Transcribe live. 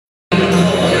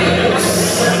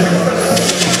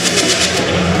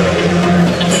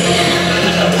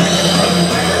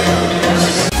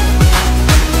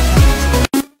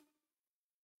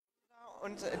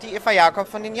Eva Jacobs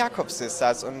von den Jacobs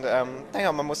Sisters. Und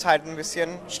naja, man muss halt ein bisschen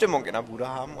Stimmung in der Bude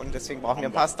haben und deswegen brauchen wir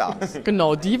ein paar Stars.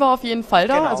 Genau, die war auf jeden Fall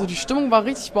da. Genau. Also die Stimmung war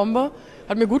richtig Bombe.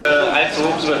 Hat mir gut. Allzu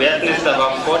hoch zu bewerten ist,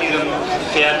 aber vor diesem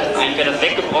Pferd ein Pferd, das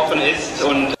weggebrochen ist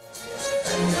und.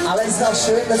 Aber es ist auch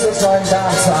schön, mit so tollen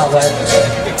Damen zu arbeiten.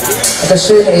 Und das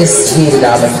Schöne ist, jede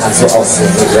Dame kann so aussehen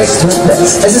wie Grace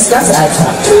Toothpaste. Es ist ganz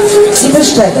einfach. Sie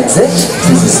bestellen sich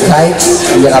dieses Kleid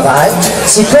ihrer Wahl.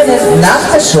 Sie können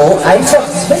nach der Show einfach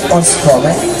mit uns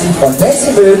kommen und wenn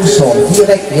Sie mögen, schon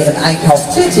direkt Ihren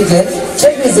Einkauf tätigen,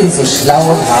 denn wir sind so schlau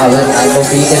und haben ein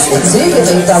mobiles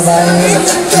EC-Gerät dabei.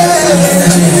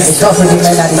 Ich hoffe, die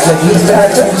Männer, die verdient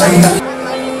werden.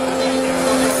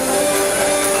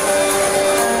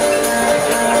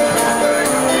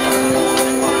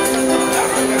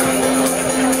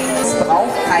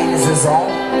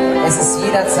 Es ist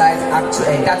jederzeit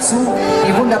aktuell. Dazu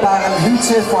die wunderbaren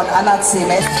Hüte von Anna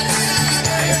Zemet.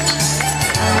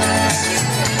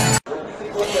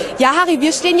 Ja, Harry,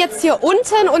 wir stehen jetzt hier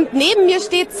unten und neben mir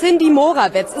steht Cindy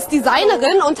Morawetz, ist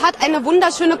Designerin und hat eine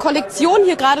wunderschöne Kollektion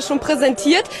hier gerade schon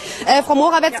präsentiert. Frau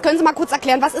Morawetz, können Sie mal kurz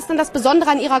erklären, was ist denn das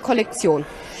Besondere an Ihrer Kollektion?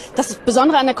 Das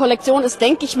Besondere an der Kollektion ist,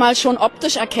 denke ich mal, schon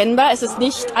optisch erkennbar. Es ist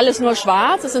nicht alles nur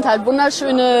schwarz, es sind halt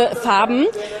wunderschöne Farben.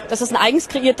 Das ist ein eigens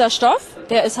kreierter Stoff,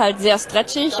 der ist halt sehr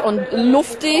stretchig und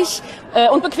luftig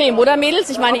und bequem, oder Mädels?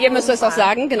 Ich meine, ihr müsst es auch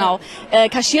sagen, genau.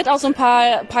 Kaschiert auch so ein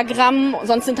paar Gramm,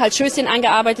 sonst sind halt Schößchen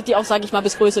eingearbeitet, die auch, sage ich mal,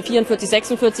 bis Größe 44,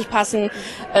 46 passen.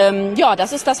 Ja,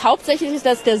 das ist das Hauptsächliche,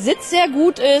 dass der Sitz sehr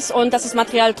gut ist und dass das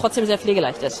Material trotzdem sehr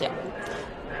pflegeleicht ist, ja.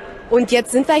 Und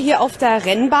jetzt sind wir hier auf der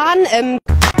Rennbahn.